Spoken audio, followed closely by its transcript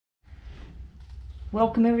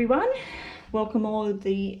Welcome everyone. Welcome all of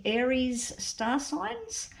the Aries star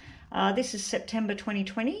signs. This is September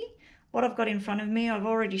 2020. What I've got in front of me, I've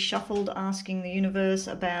already shuffled asking the universe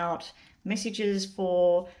about messages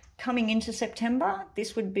for coming into September.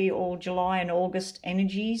 This would be all July and August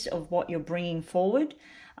energies of what you're bringing forward.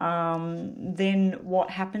 Then what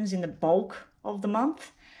happens in the bulk of the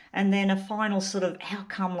month. And then a final sort of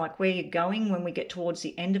outcome, like where you're going when we get towards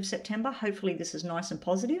the end of September. Hopefully this is nice and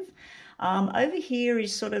positive. Over here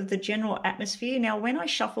is sort of the general atmosphere. Now, when I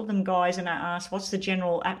shuffled them, guys, and I asked what's the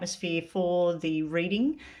general atmosphere for the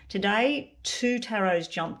reading today, 2 tarots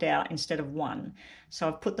jumped out instead of 1. So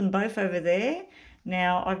I've put them both over there.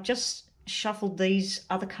 Now, I've just shuffled these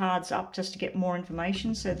other cards up just to get more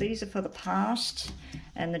information. So these are for the past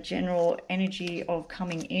and the general energy of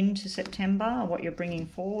coming into September, what you're bringing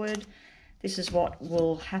forward. This is what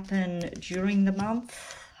will happen during the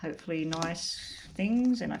month. Hopefully nice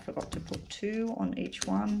things. And I forgot to put 2 on each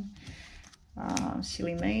one.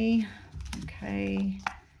 Silly me. Okay,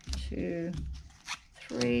 2,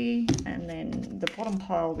 3. And then the bottom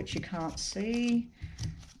pile, which you can't see,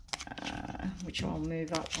 which I'll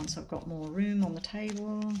move up once I've got more room on the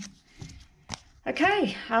table.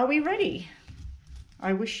 Okay, are we ready?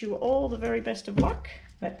 I wish you all the very best of luck,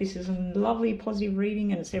 that this is a lovely positive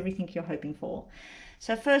reading and it's everything you're hoping for.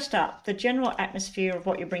 So first up, the general atmosphere of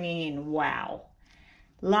what you're bringing in. Wow.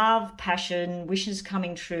 Love, passion, wishes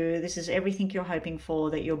coming true. This is everything you're hoping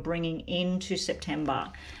for that you're bringing into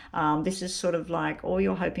September. This is sort of like all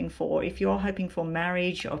you're hoping for. If you're hoping for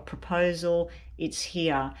marriage or proposal, it's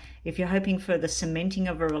here. If you're hoping for the cementing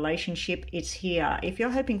of a relationship, it's here. If you're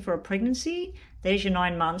hoping for a pregnancy, there's your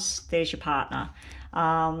 9 months, there's your partner.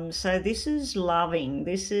 So this is loving.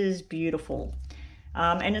 This is beautiful.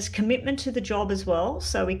 And it's commitment to the job as well.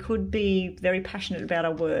 So we could be very passionate about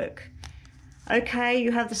our work. Okay,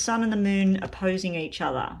 you have the sun and the moon opposing each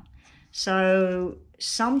other. So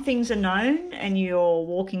some things are known and you're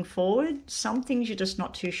walking forward. Some things you're just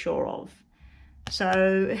not too sure of.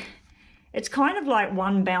 So it's kind of like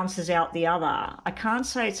one bounces out the other. I can't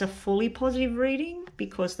say it's a fully positive reading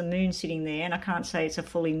because the moon's sitting there, and I can't say it's a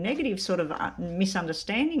fully negative sort of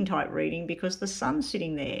misunderstanding type reading because the sun's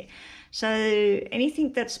sitting there. So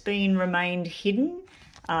anything that's been remained hidden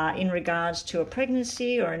in regards to a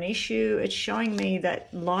pregnancy or an issue, it's showing me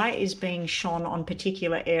that light is being shone on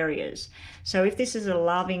particular areas. So if this is a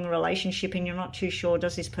loving relationship and you're not too sure,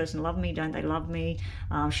 does this person love me? Don't they love me?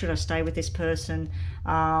 Should I stay with this person?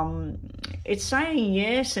 It's saying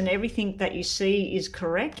yes, and everything that you see is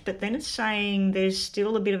correct, but then it's saying there's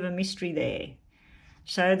still a bit of a mystery there.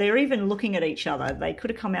 So they're even looking at each other. They could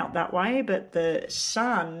have come out that way, but the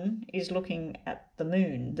sun is looking at the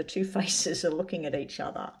moon. The two faces are looking at each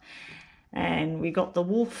other. And we got the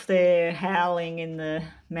wolf there howling in the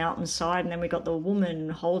mountainside, and then we got the woman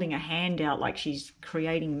holding a hand out like she's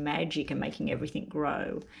creating magic and making everything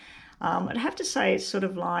grow. I'd have to say it's sort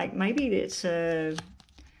of like maybe it's a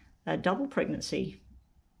double pregnancy.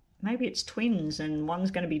 Maybe it's twins and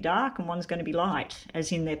one's going to be dark and one's going to be light,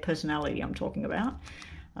 as in their personality I'm talking about.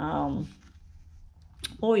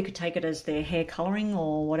 Or you could take it as their hair colouring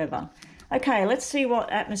or whatever. Okay, let's see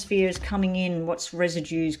what atmosphere is coming in, what's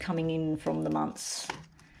residues coming in from the months.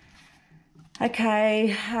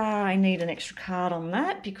 Okay, I need an extra card on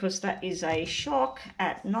that because that is a shock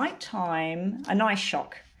at night time, a nice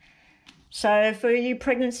shock. So for you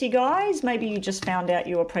pregnancy guys, maybe you just found out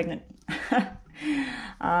you were pregnant.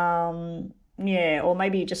 Yeah, or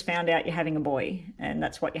maybe you just found out you're having a boy and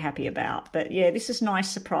that's what you're happy about. But yeah, this is a nice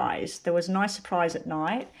surprise. There was a nice surprise at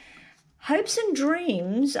night. Hopes and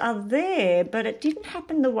dreams are there, but it didn't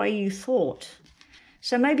happen the way you thought.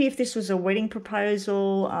 So maybe if this was a wedding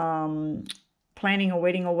proposal, planning a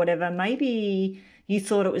wedding or whatever, maybe you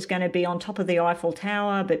thought it was going to be on top of the Eiffel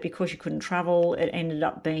Tower, but because you couldn't travel, it ended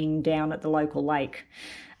up being down at the local lake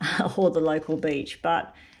or the local beach.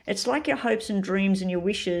 But it's like your hopes and dreams and your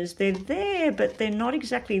wishes, they're there, but they're not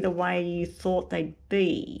exactly the way you thought they'd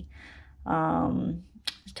be.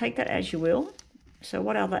 Take that as you will. So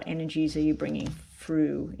what other energies are you bringing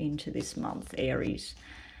through into this month, Aries?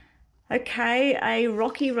 Okay, a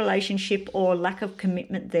rocky relationship or lack of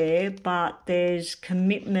commitment there, but there's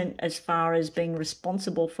commitment as far as being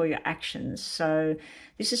responsible for your actions. So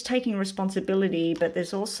this is taking responsibility, but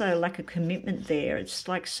there's also lack of commitment there. It's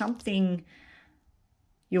like something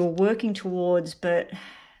you're working towards, but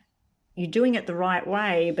you're doing it the right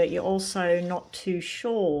way, but you're also not too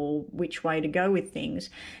sure which way to go with things.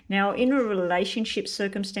 Now, in a relationship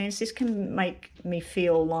circumstance, this can make me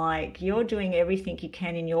feel like you're doing everything you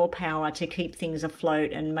can in your power to keep things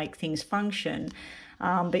afloat and make things function.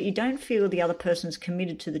 but you don't feel the other person's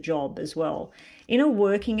committed to the job as well. In a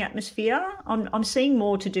working atmosphere, I'm seeing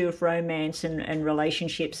more to do with romance and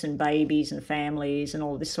relationships and babies and families and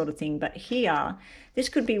all this sort of thing. But here, this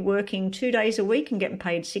could be working 2 days a week and getting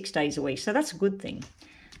paid 6 days a week. So that's a good thing.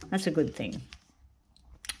 That's a good thing.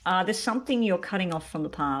 There's something you're cutting off from the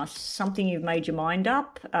past, something you've made your mind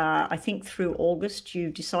up. I think through August,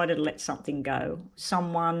 you've decided to let something go.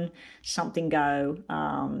 Something go,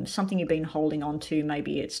 something you've been holding on to.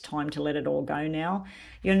 Maybe it's time to let it all go now.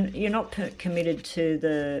 You're not committed to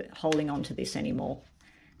the holding on to this anymore.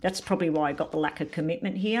 That's probably why I got the lack of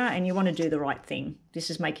commitment here, and you want to do the right thing. This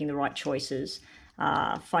is making the right choices.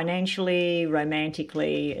 Financially,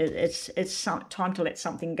 romantically, it's time to let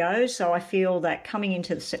something go. So I feel that coming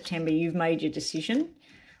into the September, you've made your decision,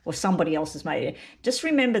 or somebody else has made it. Just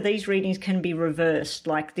remember, these readings can be reversed,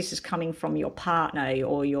 like this is coming from your partner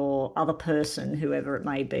or your other person, whoever it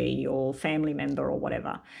may be, your family member or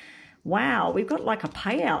whatever. Wow, we've got like a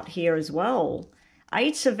payout here as well.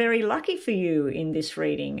 8s are very lucky for you in this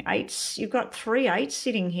reading. 8s, you've got 3 8s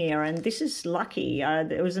sitting here, and this is lucky.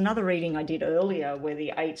 There was another reading I did earlier where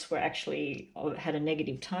the 8s were actually had a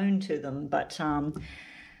negative tone to them, but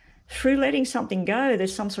through letting something go,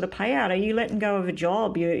 there's some sort of payout. Are you letting go of a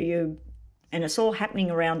job? And it's all happening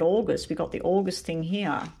around August. We've got the August thing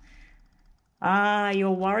here.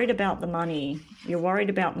 You're worried about the money. You're worried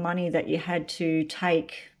about money that you had to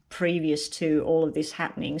take previous to all of this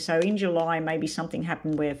happening. So in July, maybe something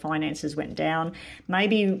happened where finances went down.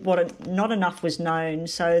 Maybe not enough was known.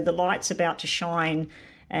 So the light's about to shine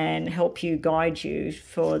and help you, guide you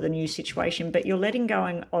for the new situation. But you're letting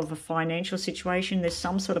go of a financial situation. There's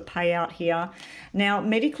some sort of payout here. Now,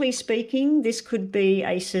 medically speaking, this could be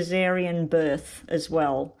a cesarean birth as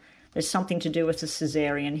well. There's something to do with a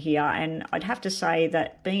cesarean here. And I'd have to say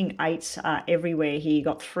that being 8s are everywhere here. You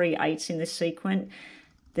got 3 8s in this sequence.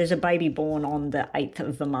 There's a baby born on the 8th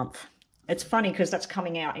of the month. It's funny because that's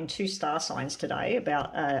coming out in 2 star signs today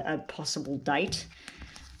about a possible date.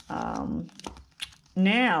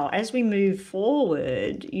 Now, as we move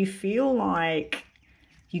forward, you feel like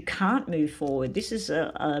you can't move forward. This is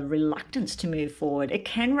a reluctance to move forward. It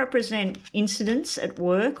can represent incidents at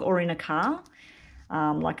work or in a car,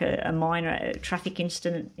 like a minor traffic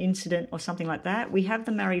incident or something like that. We have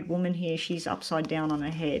the married woman here. She's upside down on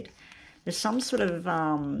her head. There's some sort of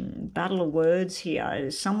battle of words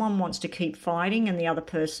here. Someone wants to keep fighting and the other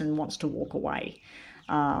person wants to walk away.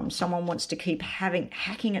 Someone wants to keep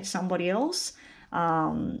hacking at somebody else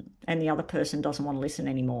and the other person doesn't want to listen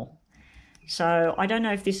anymore. So I don't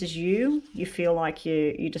know if this is you. You feel like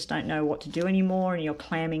you just don't know what to do anymore and you're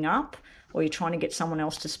clamming up, or you're trying to get someone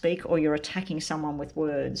else to speak, or you're attacking someone with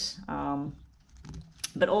words.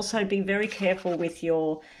 But also be very careful with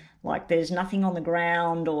your... like there's nothing on the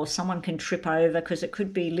ground, or someone can trip over, because it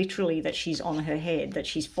could be literally that she's on her head, that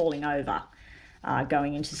she's falling over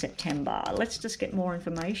going into September. Let's just get more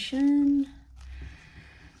information.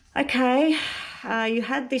 Okay, you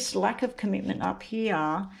had this lack of commitment up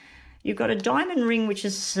here. You've got a diamond ring, which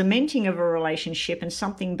is cementing of a relationship and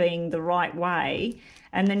something being the right way.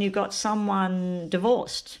 And then you've got someone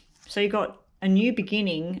divorced. So you've got a new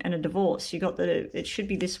beginning and a divorce. It should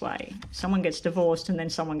be this way. Someone gets divorced and then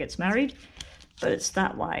someone gets married, but it's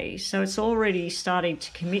that way. So it's already starting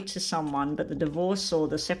to commit to someone, but the divorce or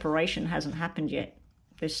the separation hasn't happened yet.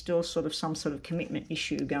 There's still sort of some sort of commitment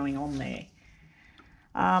issue going on there.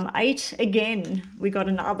 8, again, we got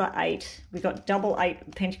another 8. We got double 8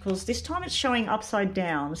 of Pentacles. This time it's showing upside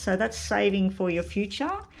down. So that's saving for your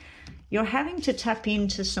future. You're having to tap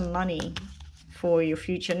into some money for your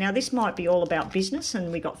future. Now, this might be all about business,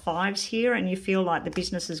 and we got 5s here, and you feel like the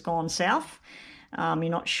business has gone south. You're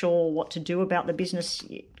not sure what to do about the business.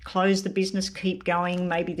 Close the business, keep going.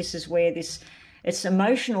 Maybe this is where it's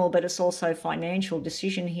emotional, but it's also financial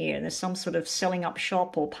decision here. There's some sort of selling up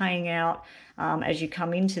shop or paying out as you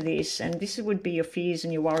come into this, and this would be your fears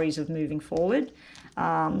and your worries of moving forward.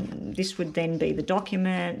 This would then be the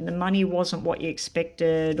document. The money wasn't what you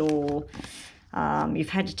expected, or you've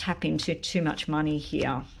had to tap into too much money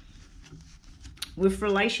here. With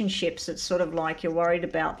relationships, it's sort of like you're worried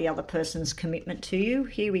about the other person's commitment to you.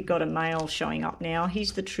 Here we got a male showing up now.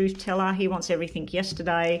 He's the truth teller. He wants everything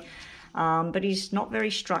yesterday, but he's not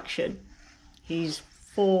very structured. He's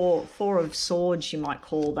four of swords, you might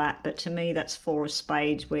call that, but to me that's 4 of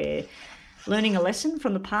spades, where learning a lesson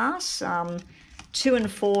from the past. 2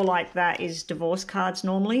 and 4 like that is divorce cards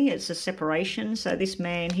normally. It's a separation. So this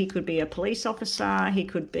man, he could be a police officer, he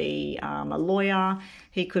could be a lawyer,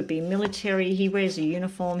 he could be military, he wears a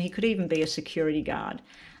uniform, he could even be a security guard.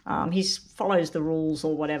 He follows the rules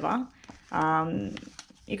or whatever.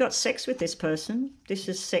 You got sex with this person. This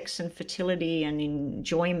is sex and fertility and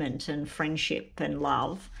enjoyment and friendship and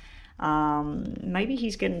love. Maybe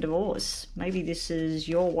he's getting divorced. Maybe this is,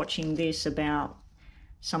 you're watching this about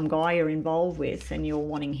some guy you're involved with and you're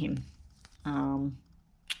wanting him.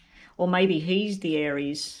 Or maybe he's the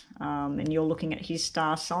Aries and you're looking at his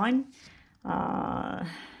star sign.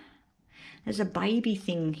 There's a baby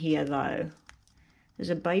thing here though. There's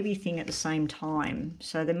a baby thing at the same time.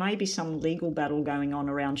 So there may be some legal battle going on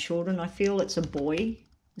around children. I feel it's a boy.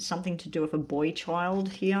 There's something to do with a boy child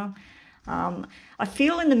here. I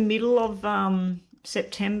feel in the middle of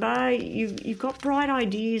September, you've got bright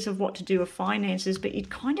ideas of what to do with finances, but you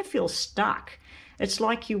kind of feel stuck. It's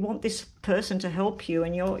like you want this person to help you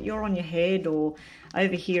and you're on your head, or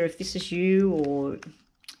over here if this is you, or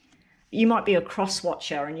you might be a cross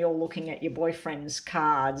watcher and you're looking at your boyfriend's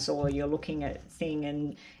cards, or you're looking at thing,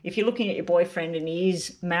 and if you're looking at your boyfriend and he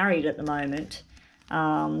is married at the moment,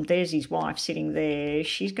 there's his wife sitting there.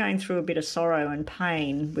 She's going through a bit of sorrow and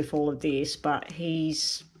pain with all of this, but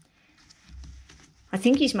I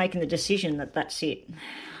think he's making the decision that that's it.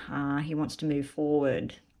 He wants to move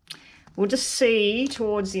forward. We'll just see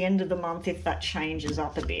towards the end of the month if that changes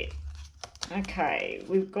up a bit. Okay,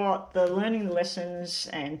 we've got the learning the lessons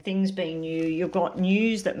and things being new. You've got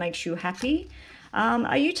news that makes you happy.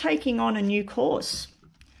 Are you taking on a new course?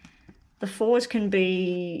 The fours can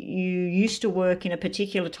be you used to work in a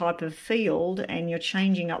particular type of field and you're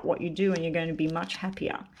changing up what you do and you're going to be much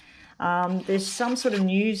happier. There's some sort of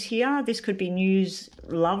news here. This could be news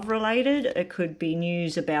love related. It could be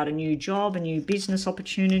news about a new job, a new business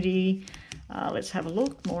opportunity. Let's have a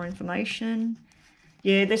look, more information.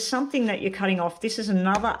 Yeah, there's something that you're cutting off. This is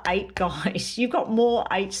another 8, guys. You've got more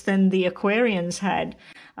 8s than the Aquarians had.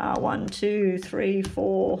 1, 2, 3,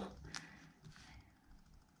 4.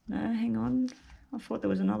 No, hang on. I thought there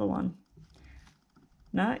was another one.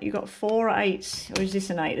 No, you got 4 8s. Or is this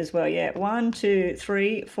an 8 as well? Yeah, 1, 2,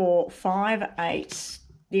 3, 4, 5 8s.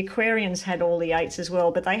 The Aquarians had all the 8s as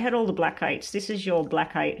well, but they had all the black 8s. This is your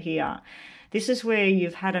black 8 here. This is where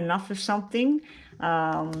you've had enough of something.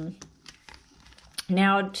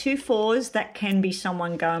 Now, 2 4s, that can be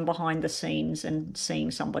someone going behind the scenes and seeing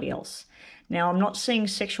somebody else. Now, I'm not seeing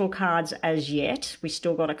sexual cards as yet. We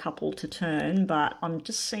still got a couple to turn, but I'm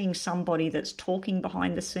just seeing somebody that's talking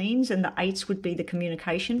behind the scenes, and the 8s would be the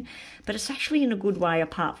communication, but it's actually in a good way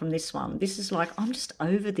apart from this one. This is like, I'm just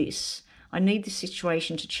over this. I need the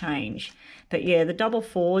situation to change. But yeah, the double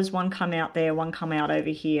 4s, one come out there, one come out over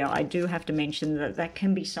here. I do have to mention that that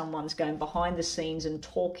can be someone's going behind the scenes and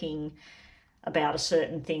talking about a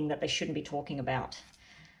certain thing that they shouldn't be talking about.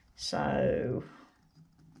 So,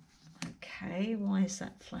 okay, why is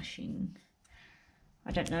that flashing?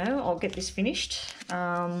 I don't know. I'll get this finished.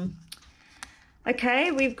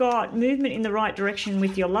 Okay, we've got movement in the right direction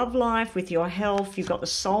with your love life, with your health. You've got the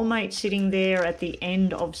soulmate sitting there at the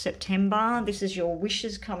end of September. This is your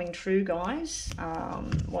wishes coming true, guys.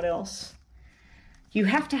 What else? You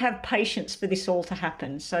have to have patience for this all to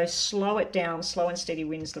happen. So slow it down. Slow and steady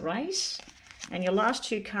wins the race. And your last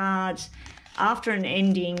 2 cards, after an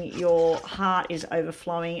ending, your heart is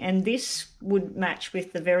overflowing. And this would match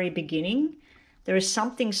with the very beginning. There is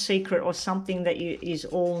something secret or something that is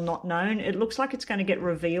all not known. It looks like it's going to get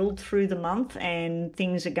revealed through the month and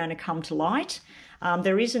things are going to come to light.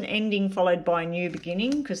 There is an ending followed by a new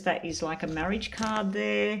beginning, because that is like a marriage card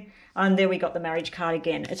there. And there we got the marriage card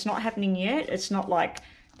again. It's not happening yet. It's not like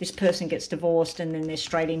this person gets divorced and then they're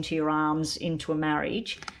straight into your arms into a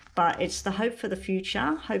marriage. But it's the hope for the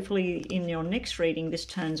future. Hopefully in your next reading, this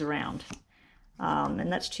turns around.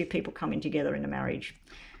 And that's 2 people coming together in a marriage.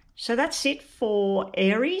 So that's it for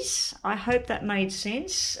Aries. I hope that made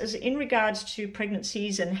sense. As in regards to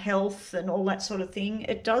pregnancies and health and all that sort of thing,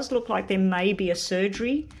 it does look like there may be a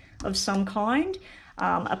surgery of some kind,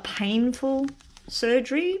 a painful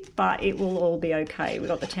surgery, but it will all be okay. We've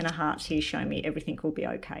got the 10 of hearts here showing me everything will be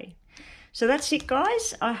okay. So that's it,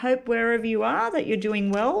 guys. I hope wherever you are that you're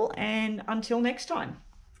doing well, and until next time.